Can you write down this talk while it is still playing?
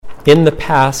In the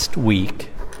past week,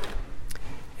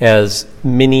 as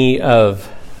many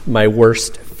of my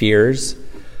worst fears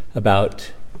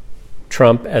about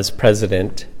Trump as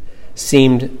president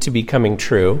seemed to be coming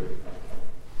true,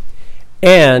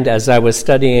 and as I was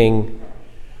studying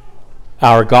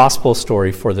our gospel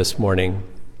story for this morning,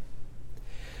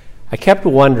 I kept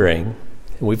wondering,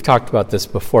 and we've talked about this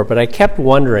before, but I kept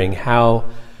wondering how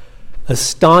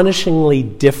astonishingly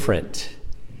different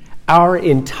our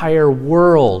entire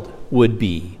world would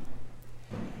be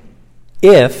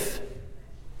if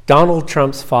Donald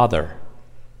Trump's father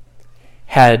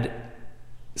had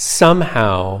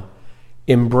somehow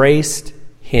embraced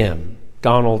him,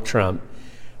 Donald Trump,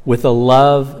 with a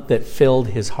love that filled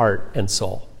his heart and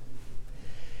soul.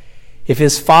 If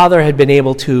his father had been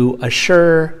able to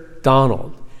assure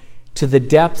Donald to the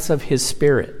depths of his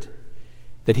spirit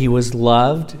that he was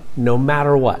loved no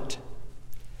matter what,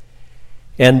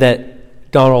 and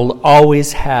that Donald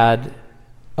always had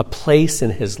a place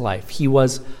in his life. He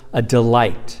was a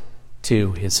delight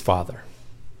to his father.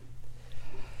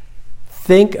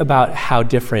 Think about how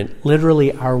different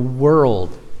literally our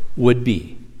world would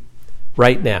be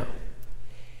right now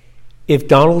if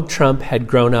Donald Trump had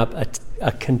grown up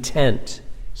a content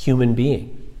human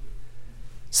being,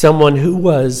 someone who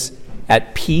was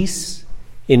at peace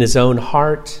in his own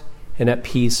heart and at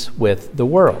peace with the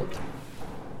world.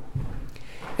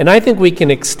 And I think we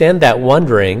can extend that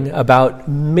wondering about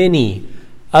many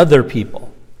other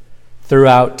people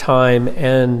throughout time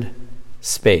and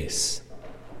space.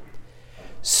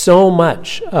 So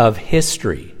much of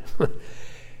history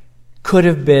could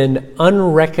have been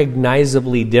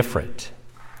unrecognizably different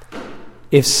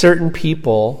if certain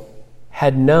people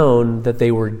had known that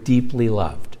they were deeply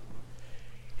loved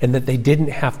and that they didn't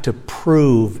have to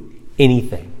prove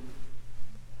anything.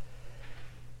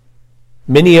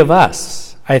 Many of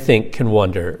us, I think, can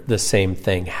wonder the same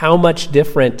thing. How much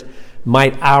different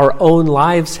might our own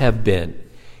lives have been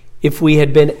if we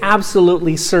had been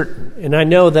absolutely certain? And I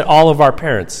know that all of our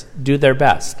parents do their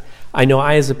best. I know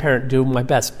I as a parent do my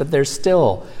best, but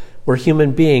we're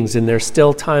human beings, and there's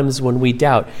still times when we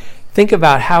doubt. Think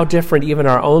about how different even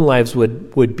our own lives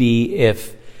would be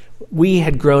if we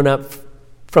had grown up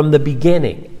from the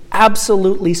beginning,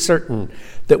 absolutely certain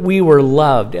that we were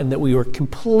loved and that we were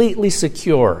completely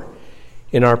secure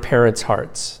in our parents'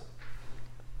 hearts.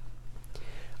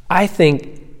 I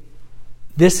think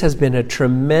this has been a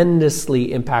tremendously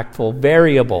impactful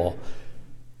variable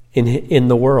in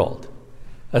the world,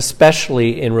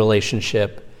 especially in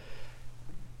relationship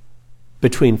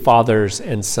between fathers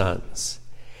and sons.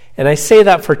 And I say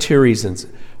that for two reasons.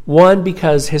 One,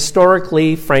 because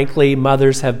historically, frankly,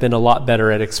 mothers have been a lot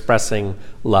better at expressing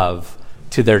love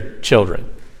to their children.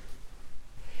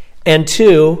 And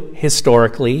two,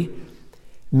 historically,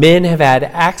 men have had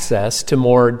access to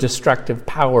more destructive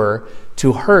power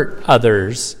to hurt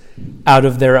others out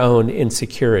of their own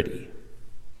insecurity.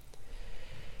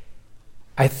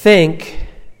 I think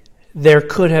there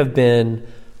could have been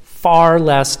far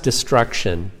less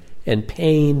destruction and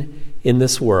pain in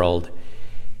this world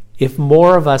if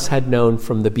more of us had known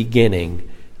from the beginning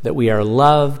that we are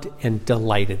loved and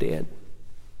delighted in.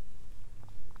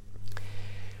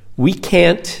 We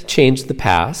can't change the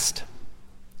past,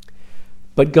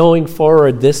 but going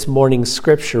forward, this morning's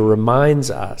scripture reminds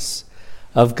us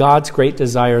of God's great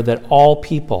desire that all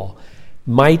people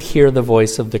might hear the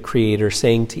voice of the Creator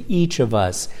saying to each of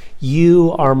us,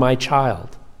 "You are my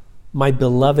child, my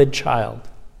beloved child.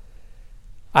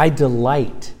 I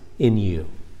delight in you."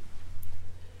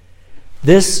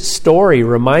 This story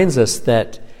reminds us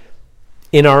that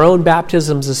in our own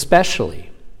baptisms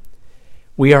especially,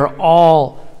 we are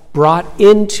all brought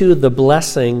into the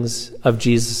blessings of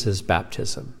Jesus'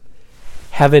 baptism.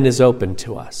 Heaven is open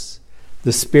to us.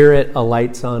 The Spirit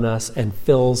alights on us and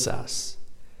fills us.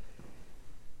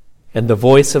 And the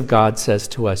voice of God says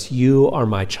to us, "You are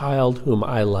my child whom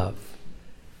I love.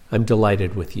 I'm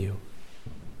delighted with you."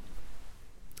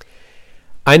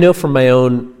 I know from my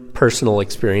own personal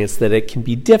experience that it can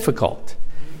be difficult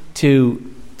to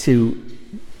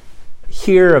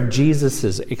hear of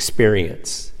Jesus'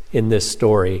 experience in this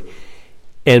story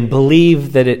and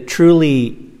believe that it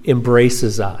truly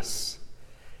embraces us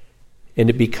and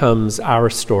it becomes our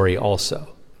story also.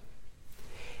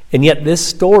 And yet this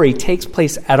story takes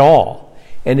place at all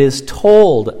and is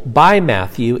told by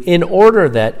Matthew in order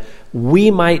that we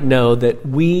might know that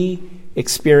we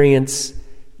experience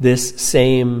this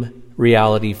same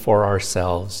reality for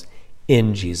ourselves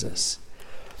in Jesus.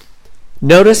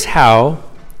 Notice how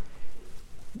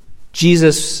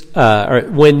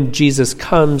when Jesus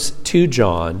comes to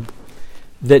John,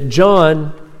 that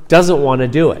John doesn't want to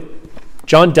do it.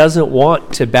 John doesn't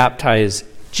want to baptize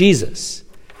Jesus.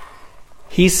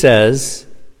 He says,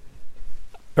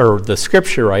 or the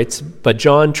scripture writes, but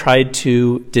John tried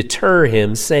to deter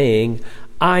him, saying,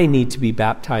 I need to be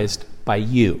baptized by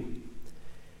you.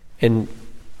 And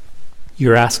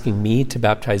you're asking me to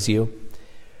baptize you?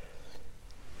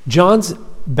 John's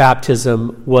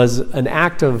baptism was an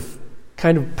act of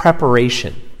kind of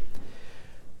preparation,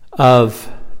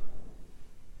 of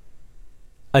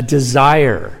a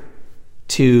desire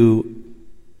to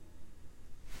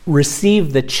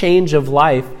receive the change of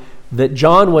life that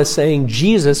John was saying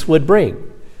Jesus would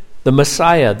bring. The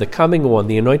Messiah, the coming one,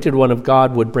 the anointed one of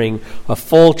God, would bring a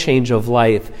full change of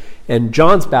life. And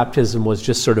John's baptism was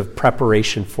just sort of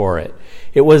preparation for it.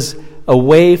 It was a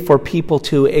way for people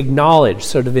to acknowledge,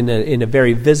 sort of in a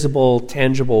very visible,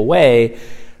 tangible way,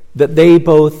 that they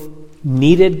both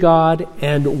needed God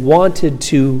and wanted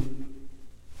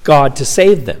God to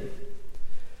save them.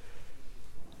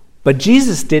 But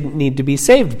Jesus didn't need to be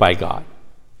saved by God.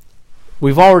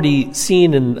 We've already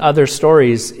seen in other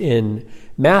stories in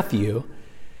Matthew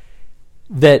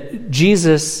that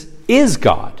Jesus is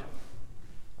God.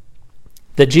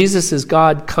 That Jesus is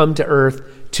God come to earth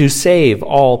to save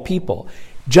all people.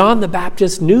 John the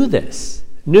Baptist knew this,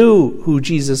 knew who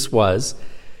Jesus was,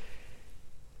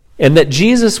 and that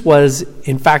Jesus was,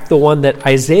 in fact, the one that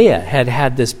Isaiah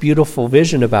had this beautiful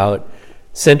vision about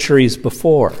centuries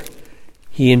before.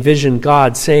 He envisioned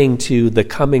God saying to the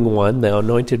coming one, the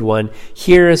anointed one,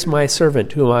 here is my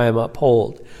servant whom I am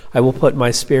uphold. I will put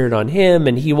my spirit on him,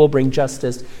 and he will bring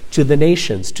justice to the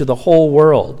nations, to the whole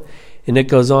world. And it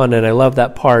goes on, and I love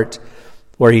that part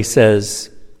where he says,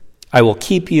 I will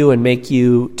keep you and make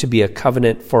you to be a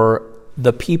covenant for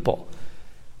the people,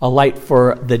 a light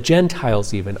for the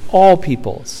Gentiles even, all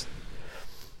peoples,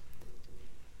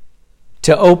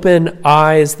 to open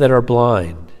eyes that are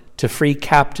blind, to free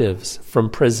captives from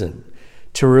prison,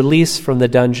 to release from the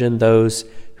dungeon those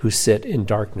who sit in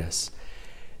darkness.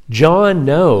 John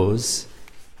knows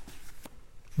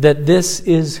that this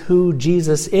is who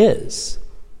Jesus is,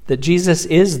 that Jesus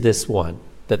is this one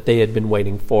that they had been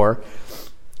waiting for.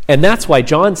 And that's why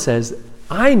John says,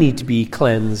 I need to be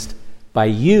cleansed by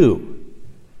you.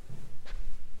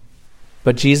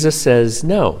 But Jesus says,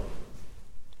 no,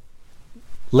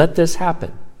 let this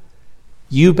happen.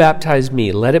 You baptize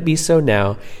me. Let it be so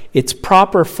now. It's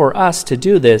proper for us to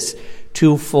do this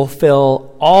to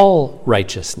fulfill all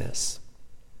righteousness.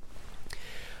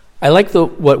 I like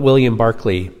what William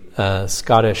Barclay,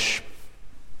 Scottish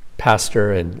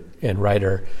pastor and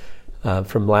writer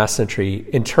from last century,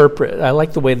 I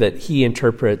like the way that he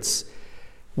interprets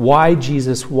why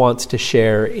Jesus wants to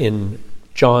share in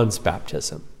John's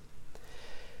baptism.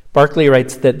 Barclay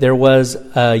writes that there was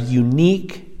a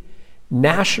unique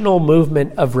national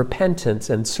movement of repentance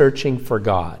and searching for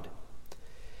God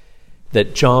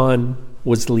that John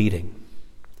was leading.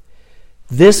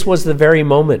 This was the very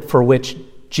moment for which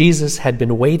Jesus had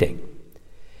been waiting.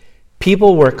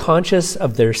 People were conscious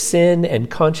of their sin and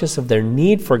conscious of their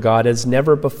need for God as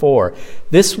never before.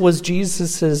 This was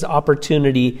Jesus'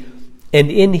 opportunity,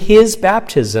 and in his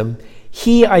baptism,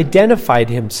 he identified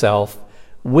himself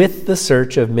with the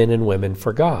search of men and women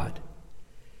for God.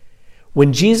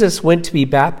 When Jesus went to be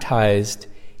baptized,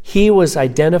 he was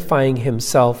identifying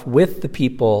himself with the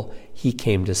people he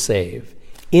came to save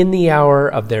in the hour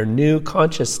of their new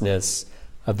consciousness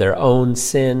of their own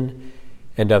sin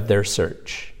and of their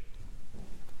search.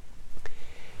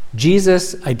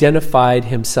 Jesus identified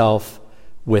himself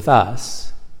with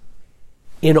us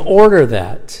in order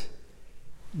that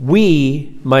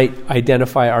we might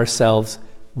identify ourselves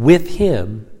with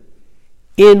him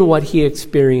in what he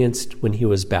experienced when he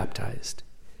was baptized.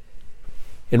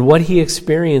 And what he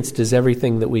experienced is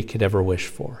everything that we could ever wish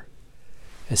for.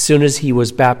 As soon as he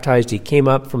was baptized, he came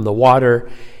up from the water,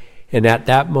 and at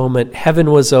that moment, heaven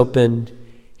was opened.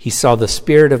 He saw the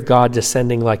Spirit of God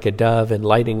descending like a dove and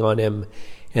lighting on him,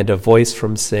 and a voice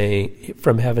from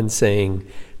heaven saying,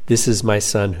 "This is my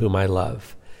Son whom I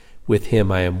love. With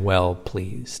him I am well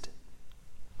pleased."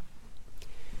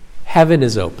 Heaven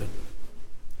is open.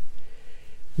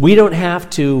 We don't have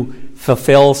to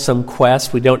fulfill some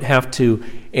quest. We don't have to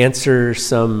answer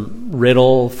some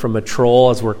riddle from a troll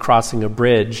as we're crossing a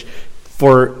bridge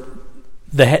for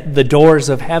the doors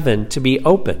of heaven to be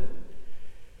open.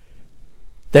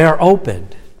 They are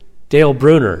opened. Dale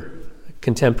Bruner, a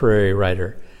contemporary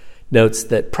writer, notes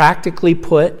that practically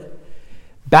put,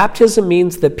 baptism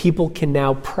means that people can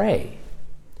now pray.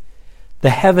 The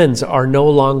heavens are no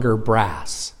longer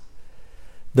brass.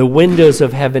 The windows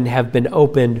of heaven have been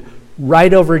opened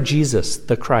right over Jesus,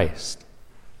 the Christ.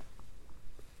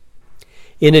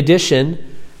 In addition,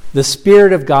 The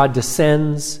Spirit of God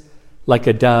descends like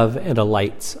a dove and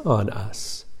alights on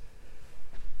us.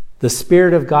 The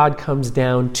Spirit of God comes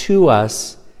down to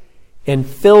us and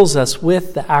fills us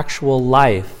with the actual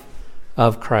life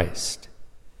of Christ.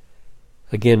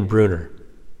 Again, Bruner.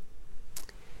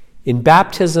 In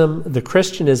baptism, the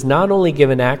Christian is not only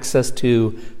given access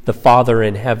to the Father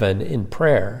in heaven in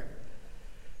prayer,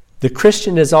 the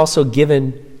Christian is also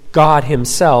given God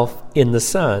himself in the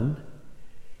Son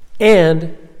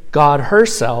and God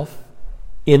herself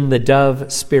in the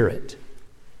dove Spirit.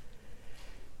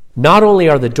 Not only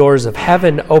are the doors of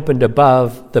heaven opened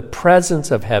above, the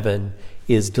presence of heaven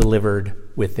is delivered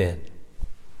within.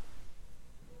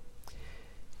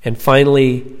 And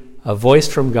finally, a voice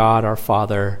from God our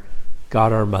Father,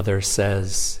 God our Mother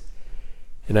says,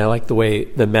 and I like the way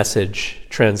the Message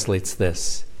translates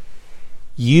this,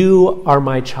 "You are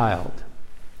my child,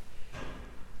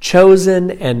 chosen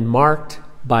and marked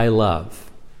by love,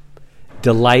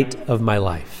 delight of my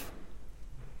life."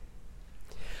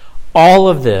 All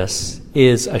of this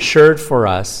is assured for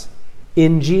us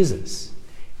in Jesus.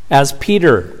 As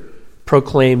Peter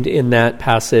proclaimed in that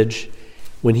passage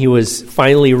when he was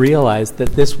finally realized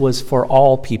that this was for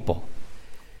all people.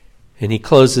 And he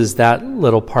closes that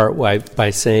little part by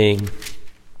saying,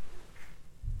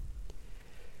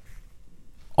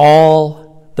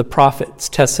 all the prophets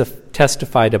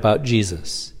testified about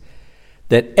Jesus,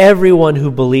 that everyone who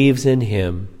believes in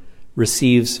him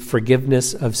receives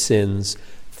forgiveness of sins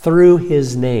through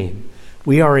his name.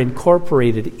 We are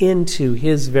incorporated into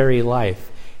his very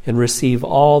life and receive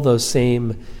all those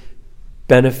same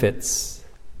benefits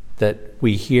that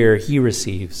we hear he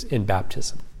receives in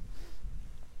baptism.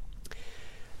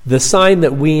 The sign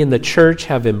that we in the church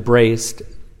have embraced,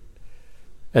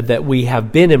 that we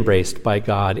have been embraced by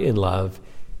God in love,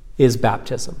 is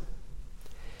baptism.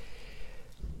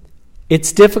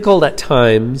 It's difficult at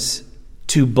times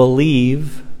to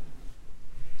believe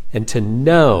and to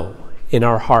know in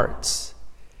our hearts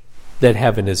that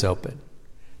heaven is open,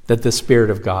 that the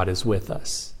Spirit of God is with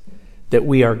us, that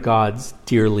we are God's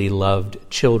dearly loved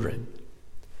children.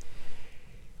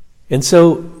 And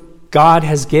so God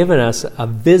has given us a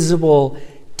visible,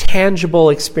 tangible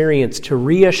experience to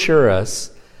reassure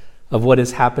us of what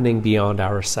is happening beyond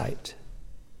our sight.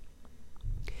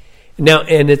 Now,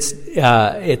 and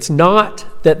it's not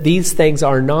that these things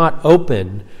are not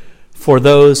open for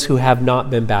those who have not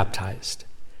been baptized.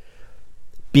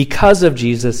 Because of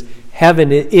Jesus,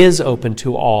 heaven is open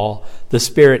to all. The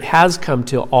Spirit has come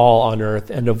to all on earth,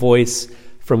 and a voice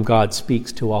from God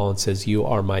speaks to all and says, "You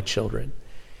are my children."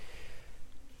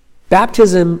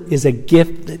 Baptism is a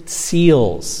gift that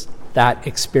seals that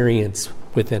experience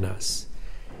within us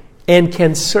and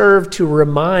can serve to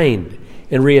remind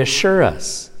and reassure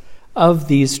us of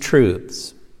these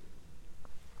truths.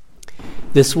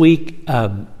 This week,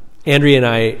 Andrea and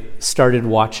I started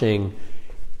watching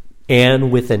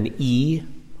Anne with an E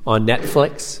on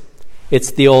Netflix.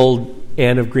 It's the old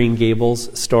Anne of Green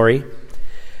Gables story,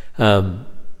 in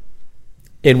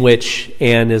which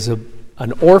Anne is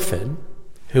an orphan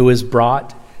who is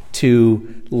brought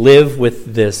to live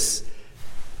with this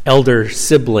elder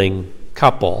sibling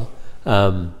couple,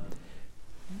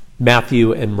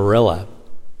 Matthew and Marilla.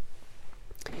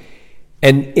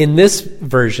 And in this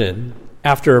version,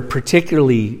 after a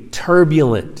particularly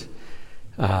turbulent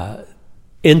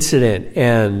incident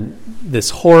and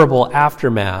this horrible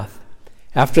aftermath,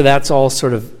 after that's all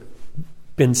sort of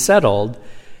been settled,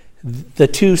 the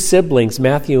two siblings,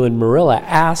 Matthew and Marilla,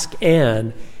 ask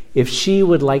Anne if she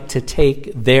would like to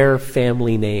take their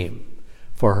family name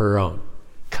for her own,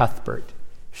 Cuthbert.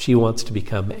 She wants to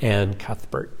become Anne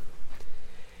Cuthbert.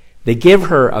 They give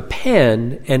her a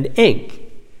pen and ink,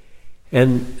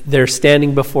 and they're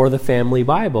standing before the family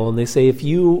Bible, and they say, if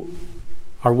you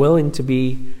are willing to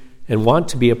be and want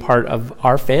to be a part of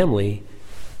our family,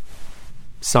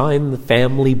 sign the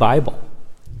family Bible.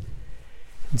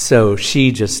 And so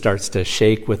she just starts to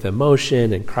shake with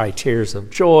emotion and cry tears of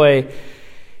joy.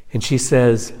 And she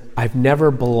says, "I've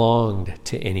never belonged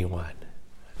to anyone."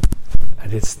 I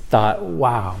just thought,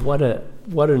 wow, what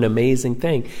an amazing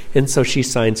thing. And so she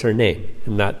signs her name.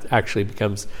 And that actually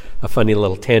becomes a funny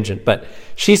little tangent. But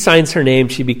she signs her name.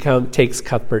 She takes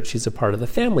Cuthbert. She's a part of the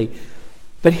family.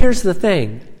 But here's the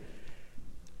thing.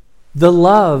 The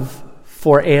love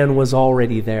for Anne was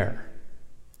already there.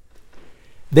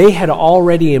 They had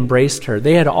already embraced her.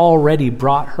 They had already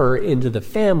brought her into the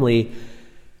family.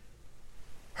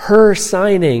 Her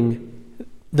signing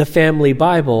the family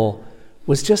Bible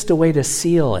was just a way to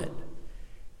seal it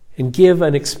and give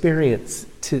an experience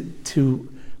to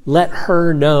let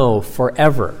her know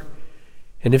forever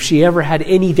And if she ever had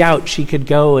any doubt, she could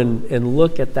go and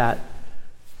look at that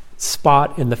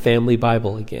spot in the family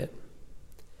Bible again.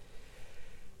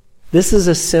 This is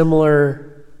a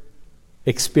similar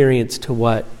experience to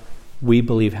what we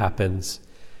believe happens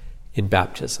in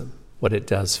baptism, what it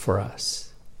does for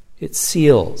us. It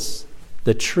seals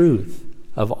the truth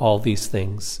of all these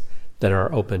things that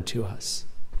are open to us.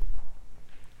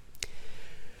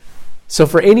 So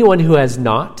for anyone who has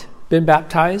not been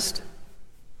baptized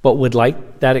but would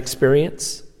like that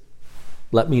experience,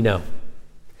 let me know.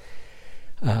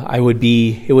 It would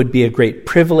be a great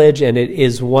privilege, and it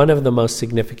is one of the most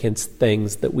significant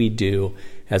things that we do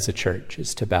as a church,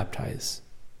 is to baptize.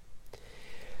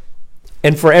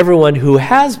 And for everyone who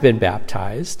has been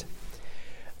baptized,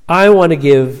 I want to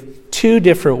give two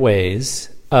different ways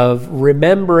of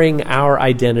remembering our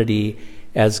identity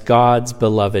as God's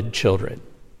beloved children.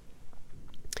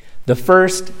 The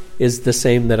first is the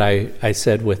same that I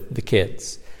said with the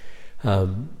kids,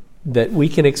 that we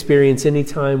can experience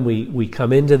anytime we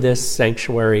come into this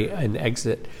sanctuary and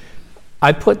exit.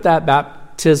 I put that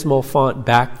baptismal font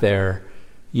back there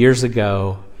years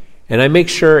ago, and I make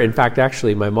sure, in fact,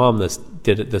 actually, my mom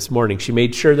did it this morning. She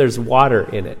made sure there's water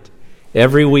in it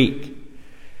every week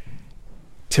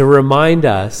to remind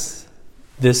us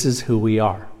this is who we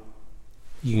are.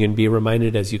 You can be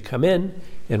reminded as you come in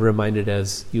and reminded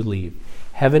as you leave.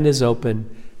 Heaven is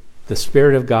open. The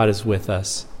Spirit of God is with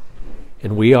us.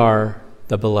 And we are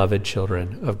the beloved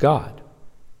children of God.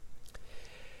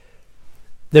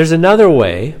 There's another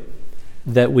way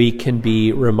that we can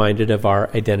be reminded of our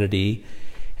identity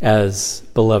as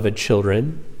beloved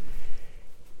children.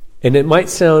 And it might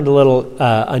sound a little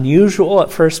unusual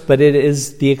at first, but it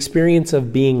is the experience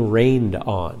of being rained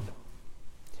on.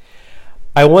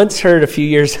 I once heard a few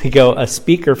years ago a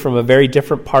speaker from a very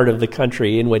different part of the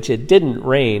country in which it didn't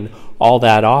rain all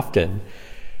that often,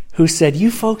 who said,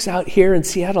 "You folks out here in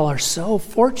Seattle are so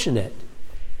fortunate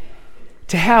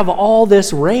to have all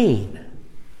this rain."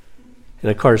 And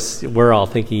of course, we're all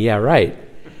thinking, yeah, right.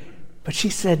 But she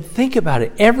said, think about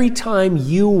it. Every time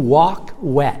you walk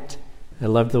wet, I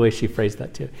loved the way she phrased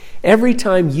that too. Every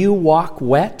time you walk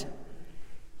wet,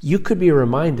 you could be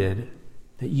reminded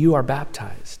that you are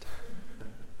baptized.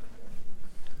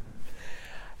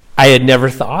 I had never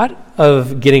thought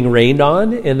of getting rained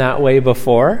on in that way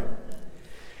before.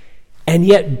 And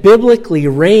yet, biblically,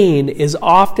 rain is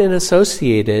often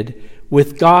associated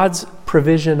with God's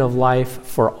provision of life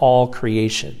for all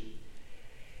creation.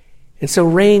 And so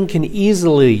rain can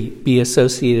easily be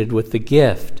associated with the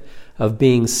gift of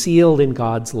being sealed in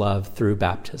God's love through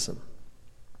baptism.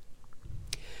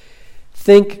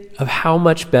 Think of how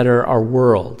much better our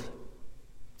world,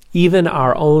 even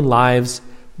our own lives,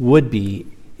 would be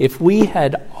if we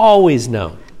had always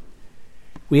known,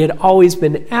 we had always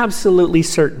been absolutely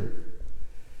certain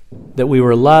that we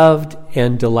were loved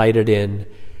and delighted in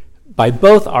by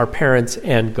both our parents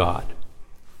and God.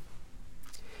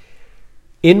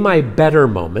 In my better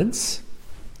moments,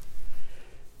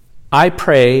 I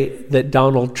pray that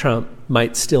Donald Trump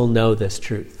might still know this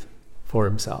truth for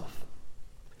himself.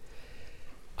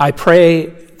 I pray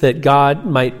that God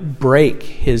might break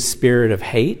his spirit of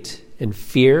hate and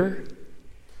fear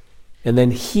and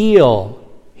then heal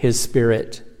his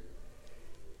spirit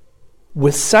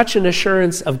with such an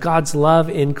assurance of God's love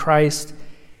in Christ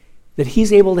that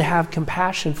he's able to have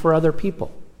compassion for other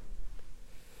people.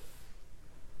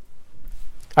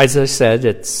 As I said,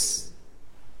 it's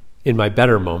in my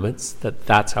better moments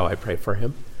that's how I pray for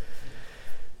him.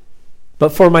 But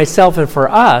for myself and for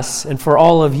us and for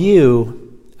all of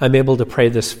you, I'm able to pray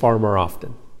this far more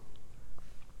often.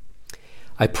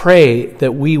 I pray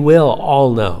that we will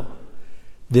all know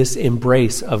this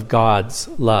embrace of God's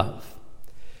love.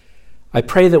 I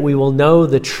pray that we will know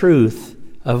the truth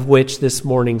of which this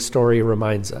morning's story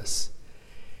reminds us.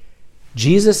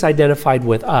 Jesus identified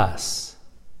with us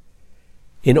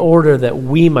in order that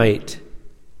we might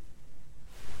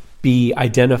be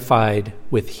identified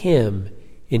with him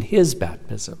in his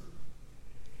baptism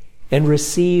and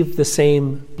receive the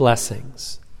same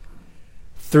blessings.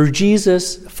 Through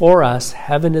Jesus, for us,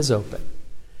 heaven is open.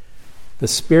 The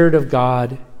Spirit of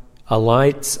God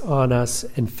alights on us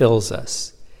and fills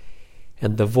us.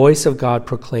 And the voice of God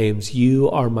proclaims, "You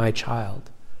are my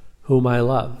child, whom I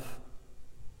love.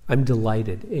 I'm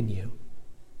delighted in you."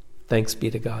 Thanks be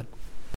to God.